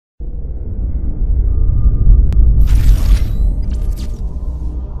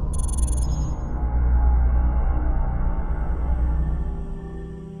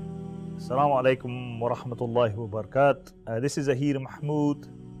Assalamu alaikum wa rahmatullahi wa barakatuh. This is Zahir Mahmood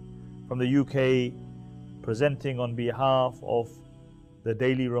from the UK, presenting on behalf of the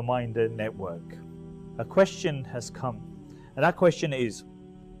Daily Reminder Network. A question has come, and that question is,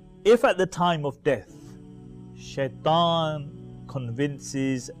 if at the time of death, Shaitan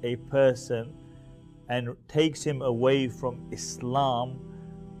convinces a person and takes him away from Islam,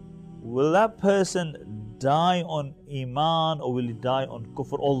 will that person die on Iman or will he die on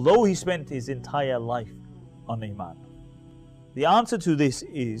Kufr, although he spent his entire life on Iman? The answer to this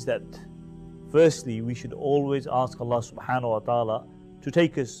is that firstly, we should always ask Allah subhanahu wa ta'ala to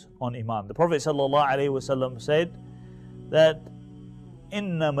take us on Iman. The Prophet sallallahu alaihi wasallam said that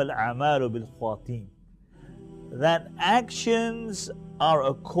إِنَّمَا الْأَعْمَالُ بِالْخَوَاتِيمِ, that actions are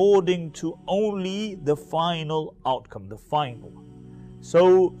according to only the final outcome, the final.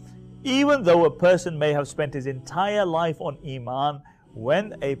 So even though a person may have spent his entire life on Iman,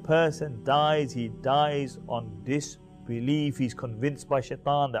 when a person dies, he dies on disbelief. He's convinced by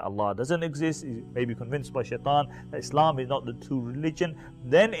Shaitan that Allah doesn't exist. He may be convinced by Shaitan that Islam is not the true religion.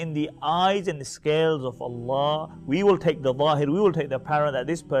 Then in the eyes and the scales of Allah, we will take the zahir, we will take the apparent that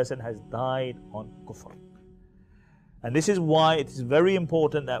this person has died on kufr. And this is why it is very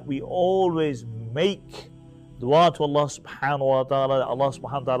important that we always make dua to Allah subhanahu wa ta'ala, that Allah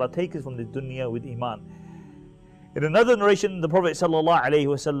subhanahu wa ta'ala take us from the dunya with Iman. In another narration, the Prophet sallallahu alaihi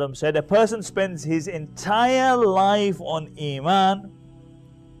wasallam said, a person spends his entire life on Iman,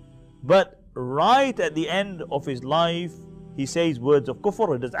 but right at the end of his life, he says words of kufr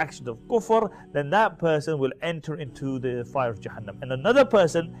or does actions of kufr, then that person will enter into the fire of Jahannam. And another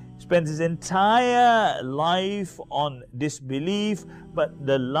person spends his entire life on disbelief, but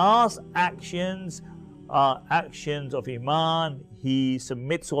the last actions are actions of Iman. He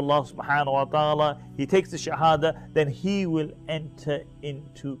submits to Allah subhanahu wa ta'ala, he takes the shahada, then he will enter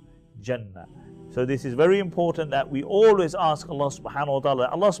into Jannah. So this is very important that we always ask Allah subhanahu wa ta'ala,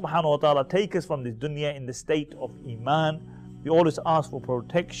 Allah subhanahu wa ta'ala take us from this dunya in the state of Iman. We always ask for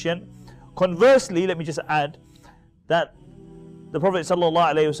protection. Conversely, let me just add that the Prophet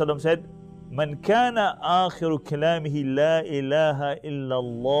sallallahu alaihi wasallam said, "Man kana akhiru kalamihi la ilaha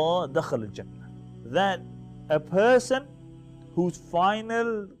illallah dakhala al-jannah." That a person whose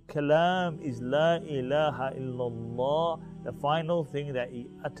final kalam is la ilaha illallah, the final thing that he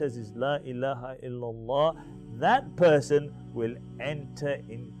utters is la ilaha illallah, that person will enter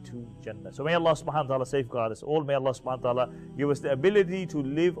into Jannah. So may Allah subhanahu wa ta'ala safeguard us all. May Allah subhanahu wa ta'ala give us the ability to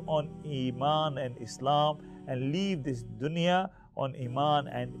live on Iman and Islam and leave this dunya on Iman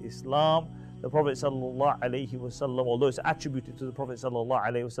and Islam. The Prophet sallallahu alaihi wasallam, although it's attributed to the Prophet sallallahu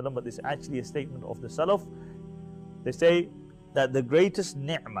alaihi wasallam, but this is actually a statement of the Salaf. They say that the greatest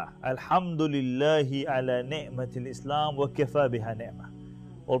ni'mah, alhamdulillahi ala ni'matil Islam wa kafa biha ni'mah.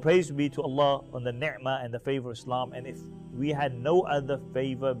 All praise be to Allah on the ni'mah and the favor of Islam, and if we had no other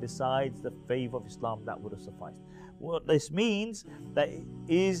favor besides the favor of Islam, that would have sufficed. What this means that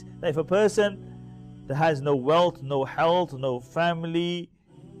is that if a person that has no wealth, no health, no family,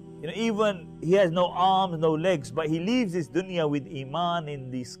 even he has no arms, no legs, but he leaves this dunya with Iman in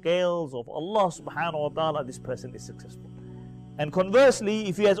the scales of Allah subhanahu wa ta'ala, this person is successful. And conversely,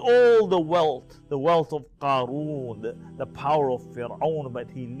 if he has all the wealth of Qarun, the power of Fir'aun, but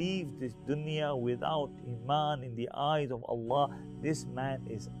he leaves this dunya without Iman in the eyes of Allah, this man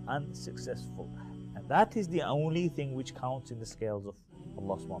is unsuccessful. And that is the only thing which counts in the scales of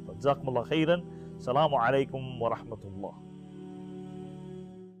Allah subhanahu wa ta'ala. Jazakumullah khairan. Assalamu alaikum wa rahmatullah.